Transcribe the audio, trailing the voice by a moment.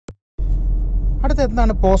അടുത്ത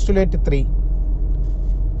എന്താണ് postulate 3?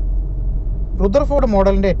 Rutherford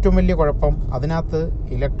മോഡലിൻ്റെ ഏറ്റവും വലിയ കുഴപ്പം അതിനകത്ത്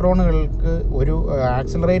ഇലക്ട്രോണുകൾക്ക് ഒരു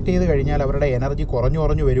ആക്സിലറേറ്റ് ചെയ്ത് കഴിഞ്ഞാൽ അവരുടെ എനർജി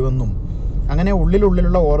കുറഞ്ഞു വരുമെന്നും അങ്ങനെ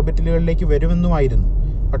ഉള്ളിലുള്ള ഓർബിറ്റലുകളിലേക്ക് വരുമെന്നുമായിരുന്നു.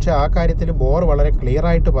 പക്ഷേ ആ കാര്യത്തിൽ ബോർ വളരെ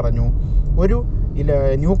ക്ലിയറായിട്ട് പറഞ്ഞു, ഒരു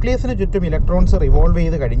ന്യൂക്ലിയസിന് ചുറ്റും ഇലക്ട്രോൺസ് റിവോൾവ്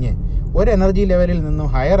ചെയ്ത് കഴിഞ്ഞ് ഒരു എനർജി ലെവലിൽ നിന്നും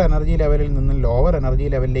ഹയർ എനർജി ലെവലിൽ നിന്നും ലോവർ എനർജി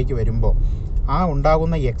ലെവലിലേക്ക് വരുമ്പോൾ ആ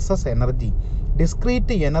ഉണ്ടാകുന്ന എക്സസ് എനർജി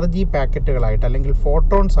ഡിസ്ക്രീറ്റ് എനർജി പാക്കറ്റുകളായിട്ട് അല്ലെങ്കിൽ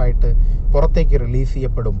ഫോട്ടോൺസ് ആയിട്ട് പുറത്തേക്ക് റിലീസ്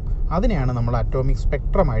ചെയ്യപ്പെടും. അതിനെയാണ് നമ്മൾ അറ്റോമിക്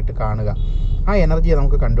സ്പെക്ട്രമായിട്ട് കാണുക. ആ എനർജിയെ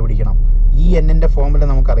നമുക്ക് കണ്ടുപിടിക്കണം. ഈ എന്നിൻ്റെ ഫോമുല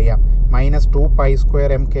നമുക്കറിയാം,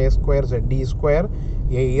 -2π² mk² Ze²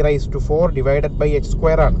 e⁴ divided by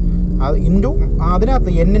h² ആണ്. അത്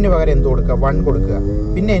അതിനകത്ത് എന്നിന് പകരം എന്ത് കൊടുക്കുക? 1 കൊടുക്കുക.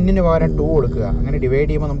 പിന്നെ എന്നിന് പകരം 2 കൊടുക്കുക. അങ്ങനെ ഡിവൈഡ്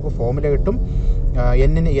ചെയ്യുമ്പോൾ നമുക്ക് ഫോമുല കിട്ടും.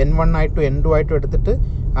 എന്നിന് n1 ആയിട്ടും n2 ആയിട്ടും എടുത്തിട്ട്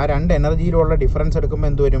ആ രണ്ട് എനർജിയിലുള്ള ഡിഫറൻസ് എടുക്കുമ്പോൾ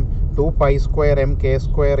എന്ത് വരും? 2π² mk²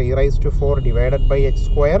 e⁴ divided by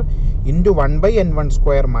h² into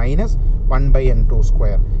 1/n1² -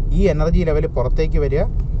 1/n2². ഈ എനർജി ലെവൽ പുറത്തേക്ക് വരിക.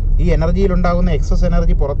 ഈ എനർജിയിലുണ്ടാകുന്ന എക്സസ്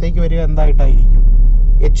എനർജി പുറത്തേക്ക് വരിക എന്തായിട്ടായിരിക്കും?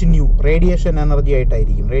 hν, റേഡിയേഷൻ എനർജി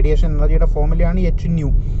ആയിട്ടായിരിക്കും. റേഡിയേഷൻ എനർജിയുടെ ഫോമുലയാണ് hν.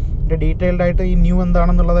 ഇതിൻ്റെ ഡീറ്റെയിൽഡ് ആയിട്ട് ഈ ന്യൂ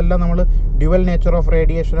എന്താണെന്നുള്ളതെല്ലാം നമ്മൾ dual nature of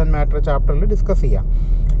radiation and matter ചാപ്റ്ററിൽ ഡിസ്കസ് ചെയ്യാം.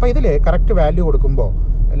 അപ്പോൾ ഇതിൽ കറക്റ്റ് വാല്യൂ കൊടുക്കുമ്പോൾ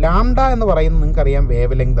ലാംഡ എന്ന് പറയുന്നത് നിങ്ങൾക്കറിയാം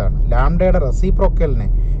വേവ് ലെങ്ത് ആണ്. ലാംഡയുടെ റെസിപ്രോക്കലിനെ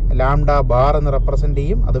ലാംഡ ബാർ എന്ന് റെപ്രസെൻ്റ്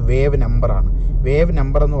ചെയ്യും. അത് വേവ് നമ്പറാണ്. വേവ്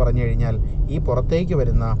നമ്പർ എന്ന് പറഞ്ഞു കഴിഞ്ഞാൽ ഈ പുറത്തേക്ക്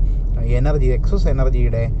വരുന്ന എനർജി, എക്സസ്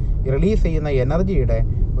എനർജിയുടെ റിലീസ് ചെയ്യുന്ന എനർജിയുടെ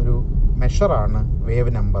ഒരു മെഷറാണ്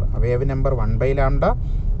വേവ് നമ്പർ. ആ wave number 1/λ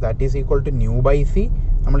that is equal to ν/c.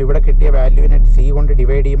 നമ്മളിവിടെ കിട്ടിയ വാല്യൂവിനെ c കൊണ്ട്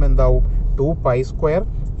ഡിവൈഡ് ചെയ്യുമ്പോൾ എന്താവും? 2π²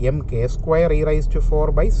 mk²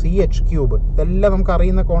 e⁴/ch³. ഇതെല്ലാം നമുക്ക്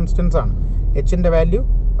അറിയുന്ന കോൺസ്റ്റൻസ് ആണ്. എച്ചിൻ്റെ value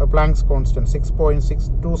planks constant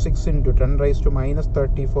 6.626 into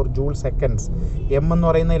 10⁻⁻34 joule seconds. M എന്ന്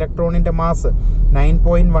പറയുന്ന ഇലക്ട്രോണിൻ്റെ മാസ്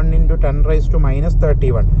 9.1 ഇൻറ്റു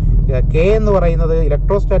 10⁻⁻31. കെ എന്ന് പറയുന്നത്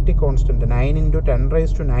ഇലക്ട്രോസ്റ്റാറ്റിക് കോൺസ്റ്റൻറ്റ് 9 ഇൻറ്റു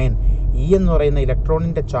 10⁻⁹. ഇ എന്ന് പറയുന്ന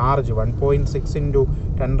ഇലക്ട്രോണിൻ്റെ ചാർജ് 1.6 ഇൻറ്റു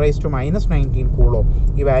 10⁻⁻19 കൂളോം.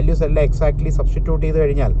 ഈ വാല്യൂസ് എല്ലാം എക്സാക്ട്ലി സബ്സ്റ്റിറ്റ്യൂട്ട് ചെയ്ത്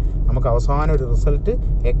കഴിഞ്ഞാൽ നമുക്ക് അവസാനം ഒരു result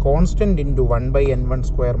A constant into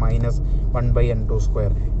 1/n1² -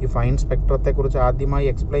 1/n2². ഈ ഫൈൻ സ്പെക്ട്രത്തെക്കുറിച്ച് ആദ്യമായി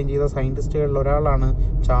എക്സ്പ്ലെയിൻ ചെയ്ത സയൻറ്റിസ്റ്റുകളിൽ ഒരാളാണ്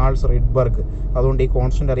ചാൾസ് റിഡ്ബർഗ്. അതുകൊണ്ട് ഈ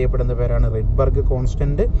കോൺസ്റ്റൻറ്റ് അറിയപ്പെടുന്ന പേരാണ് റിഡ്ബർഗ്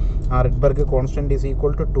കോൺസ്റ്റൻറ്റ്. ആ റിഡ്ബർഗ് constant is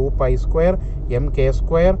equal to 2π²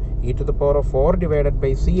 mk² e⁴ divided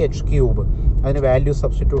by ch³. അതിന് വാല്യൂ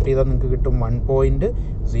സബ്സ്റ്റിറ്റ്യൂട്ട് ചെയ്താൽ നിങ്ങൾക്ക് കിട്ടും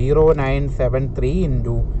 1.0973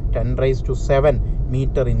 ഇൻറ്റു 10⁻⁷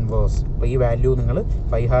 മീറ്റർ ഇൻവേഴ്സ്. അപ്പോൾ ഈ വാല്യൂ നിങ്ങൾ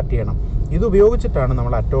ബൈ ഹാർട്ട് ചെയ്യണം. ഇത് ഉപയോഗിച്ചിട്ടാണ്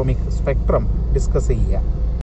നമ്മൾ അറ്റോമിക് സ്പെക്ട്രം ഡിസ്കസ് ചെയ്യുക.